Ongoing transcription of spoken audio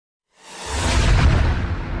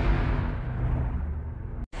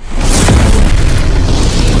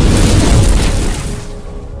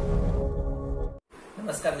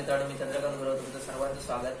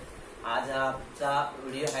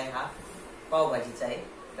पावभाजीचा आहे।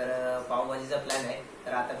 तर पावभाजीचा प्लॅन आहे।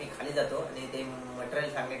 तर आता मी खाली जातो आणि ते मटेरियल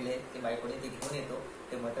सांगितले ते बायकोने ते घेऊन येतो।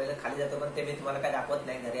 ते मटेरियल खाली जातो पण ते मी तुम्हाला काय दाखवत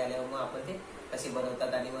नाही। घरी आल्यावर मग आपण ते कशी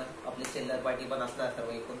बनवतात आणि मग आपली चिल्लर पार्टी पण असणार सर्व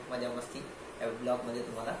एकूण मजा मस्ती या ब्लॉग मध्ये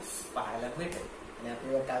तुम्हाला पाहायला मिळेल। आणि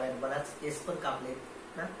आपल्याला काव्यात बराच केस पण कापलेत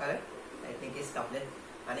ना, कारण केस कापलेत।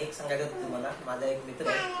 आणि एक सांगायचं होतं तुम्हाला, माझा एक मित्र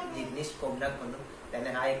आहे जिग्नेश कोमनाक म्हणून, त्याने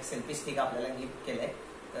हा एक सेल्फी स्टिक आपल्याला गिफ्ट केलाय।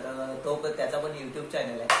 तर तो त्याचा पण युट्यूब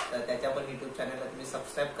चॅनल आहे, तर त्याच्या पण युट्यूब चॅनलला तुम्ही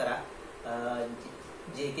सबस्क्राईब करा।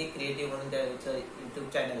 जे के क्रिएटिव्ह म्हणून त्याचं युट्यूब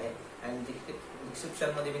चॅनल आहे आणि डिस्क्रिप्शन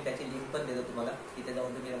मध्ये मी त्याची लिंक पण देतो तुम्हाला, तिथे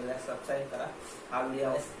जाऊन तुम्ही सबस्क्राईब करा। हा व्हिडिओ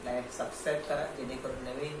लाईक सबस्क्राईब करा जेणेकरून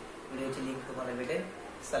नवीन व्हिडिओची लिंक तुम्हाला भेटेल।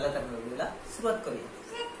 चला तर व्हिडिओला सुरुवात करूया।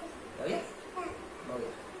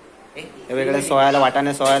 वेगळे सोयाला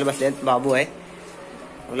वाटाणे सोयाला बसलेत। बाबू आहे,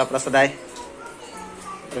 आपला प्रसाद आहे,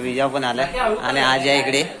 विजा पण आलाय आणि आज या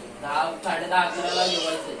इकडे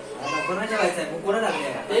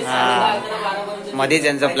मध्येच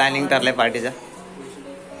यांचं प्लॅनिंग ठरलंय पार्टीचं।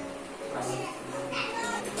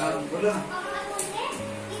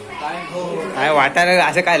 काय वाटाणे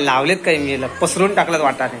असे काय लावलेत काही, मी पसरून टाकलं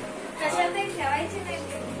वाटाणे।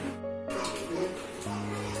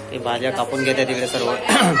 ते भाज्या कापून घेतात तिकडे सर्व।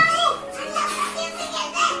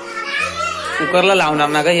 कुकरला लावणार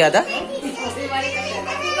ना ग ही आता?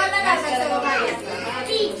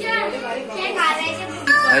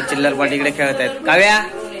 चिल्लर पार्टी इकडे खेळत आहेत। काव्या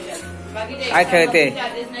काय खेळते?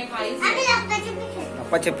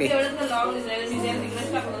 लपाछपी।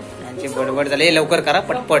 यांची बडबड झाली, लवकर करा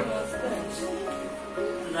पटपट।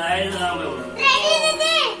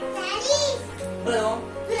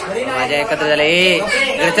 माझ्या एकत्र झाले।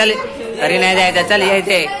 इकडे चल, घरी नाही जायचं, चल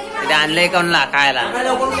यायचे इथे आणलंय कोणला खायला।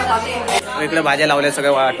 इकडे भाज्या लावल्या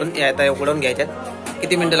सगळ्या वाटून आता उकडून घ्यायच्यात।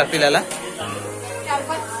 किती मिनिटं लागतील याला?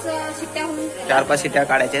 4-5 शिट्ट्या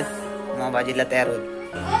काढायच्या, मग भाजीला तयार होईल।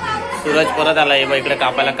 सूरज परत आला इकडे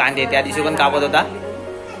कापायला कांदे, त्या दिवशी पण कापत होता,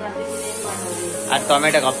 आज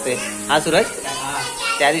टोमॅटो कापतोय। हा सूरज,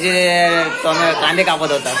 त्या दिवशी कांदे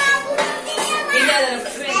कापत होता।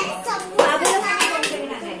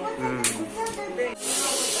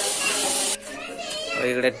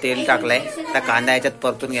 इकडे तेल टाकलंय, त्या कांदा याच्यात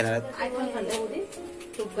परतून घेणार आहेत।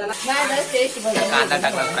 कांदा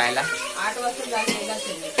टाकला फ्रायला।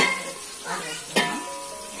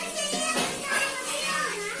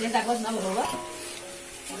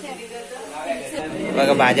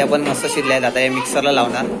 बघा भाज्या पण मस्त शिजल्या आहेत, आता हे मिक्सरला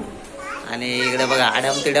लावणार। आणि इकडे बघा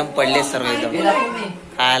आडम तिडम पडले सर्व एकदम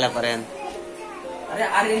खायला पर्यंत।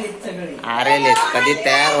 आरेले कधी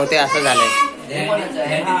तयार होते असं झालंय।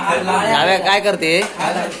 काव्या काय करते?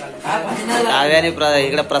 काव्याने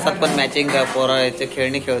इकडे प्रसाद पण मॅचिंग पोराचे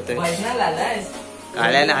खेळणी खेळतोय।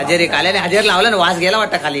 काल्याने हजेरी लावला ना, वास गेला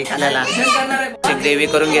वाटतं खाली खाल्याला। ग्रेव्ही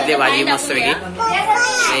करून घेतली भाजी मस्त वेगळी।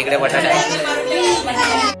 इकडे बटाटा आहे,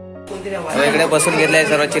 इकडे बसून घेतलाय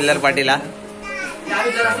सर्व चिल्लर पार्टीला।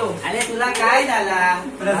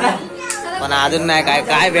 पण अजून नाही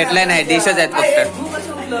काय भेटलंय नाही, डिशच आहेत फक्त।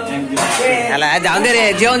 याला जाऊन दे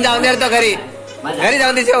रे, जेवण जाऊन दे तो घरी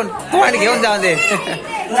जाऊन दे, जेवण तोंड घेऊन जाऊन दे।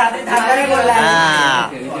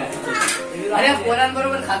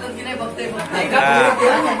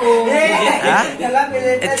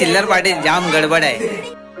 चिल्लर पार्टी जाम गडबड आहे।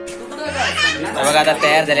 बघा आता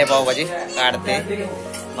तयार झाले पावभाजी, काढते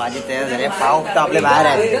भाजी तयार झाली। पाव तर आपले बाहेर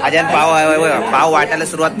आहे, अजून पाव वाटायला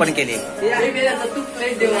सुरुवात पण केली।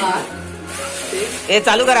 हे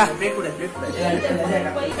चालू करा,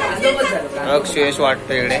 सुयश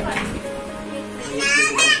वाटतो इकडे।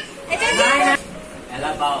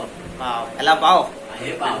 याला पाव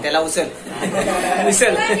त्याला उचल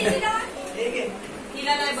उचल।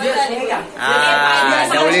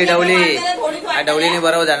 डवलीने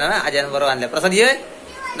बरोबर जाणार ना, अजयन बरोबर आणलं। प्रसाद ये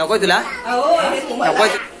नकोय तुला? नकोय?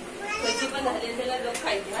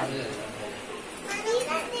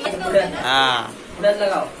 हा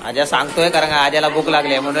आजा सांगतोय, कारण आजाला भूक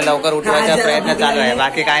लागली म्हणून लवकर उठवायचा प्रयत्न चालू आहे,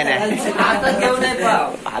 बाकी काय नाही।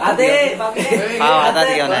 पाव हातात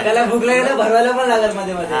घेऊन आहे, भूक लागली भरवायला पण लागेल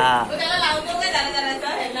मध्ये मध्ये।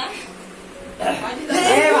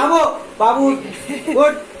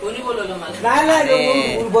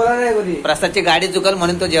 प्रसादची गाडी चुकल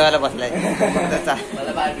म्हणून तो जेवायला बसलाय।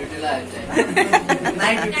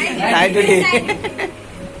 नाईट ड्युटी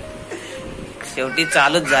शेवटी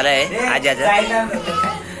चालूच झालाय आजाचा।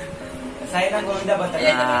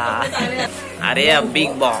 अरे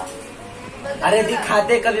बिग बॉस, अरे ती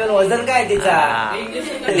खाते कधी, वजन काय तिचा?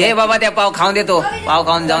 दे बाबा त्या पाव खाऊन देतो, पाव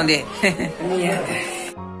खाऊन जाऊन दे।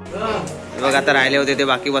 बघ आता राहिले होते ते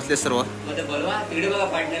बाकी बसले सर्व।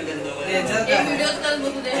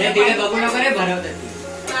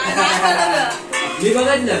 मी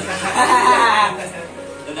बघत ना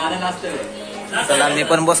दादा लास्ट. चला मी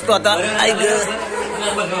पण बसतो आता. ऐक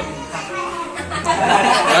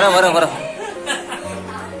बरं बरं.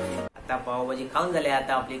 आता पावभाजी खाऊन झाले.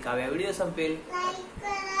 आता आपली काव्या व्हिडिओ संपेल.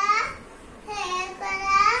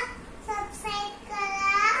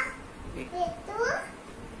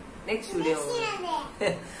 Next video.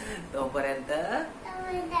 तोपर्यंत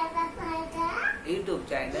युट्यूब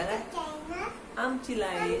चॅनल आमची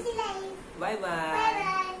लाईफ. Bye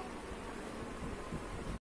bye.